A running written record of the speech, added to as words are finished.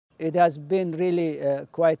it has been really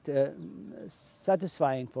quite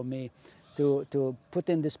satisfying for me to put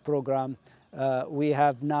in this program. We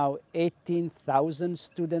have now 18,000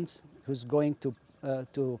 students who's going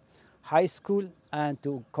to high school and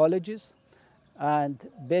to colleges, and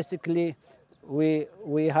basically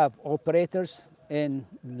we have operators in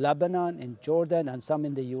Lebanon, in Jordan, and some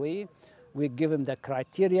in the UAE. We give them the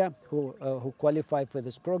criteria who qualify for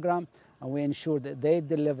this program, and we ensure that they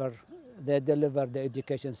deliver the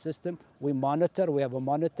education system. We monitor. We have a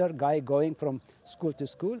monitor guy going from school to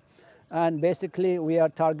school, and basically we are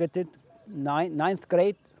targeted ninth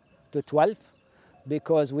grade to 12th,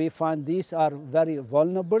 because we find these are very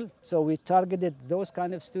vulnerable. So we targeted those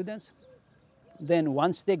kind of students. Then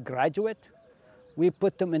once they graduate, we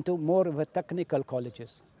put them into more of a technical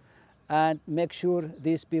colleges and make sure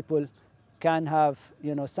these people can have,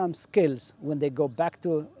 you know, some skills when they go back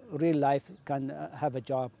to real life, can have a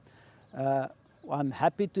job. I'm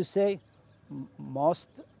happy to say most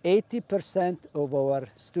 80% of our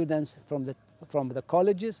students from the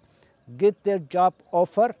colleges get their job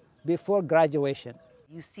offer before graduation.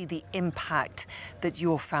 You see the impact that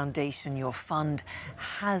your foundation, your fund,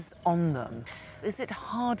 has on them. Is it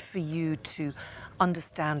hard for you to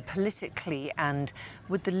understand politically and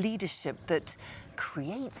with the leadership that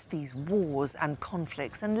creates these wars and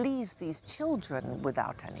conflicts and leaves these children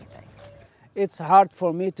without anything? It's hard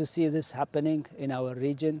for me to see this happening in our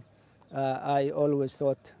region. I always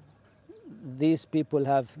thought these people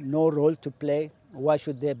have no role to play. Why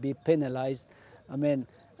should they be penalized? I mean,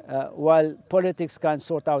 while politics can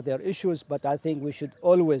sort out their issues, but I think we should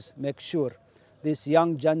always make sure this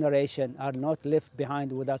young generation are not left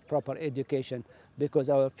behind without proper education, because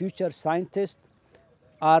our future scientists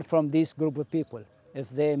are from this group of people. If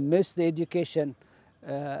they miss the education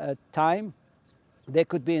time, they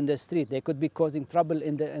could be in the street, they could be causing trouble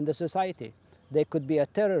in the society, they could be a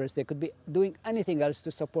terrorist, they could be doing anything else to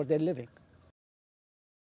support their living.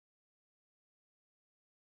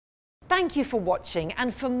 Thank you for watching,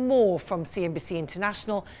 and for more from CNBC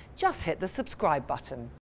International, just hit the subscribe button.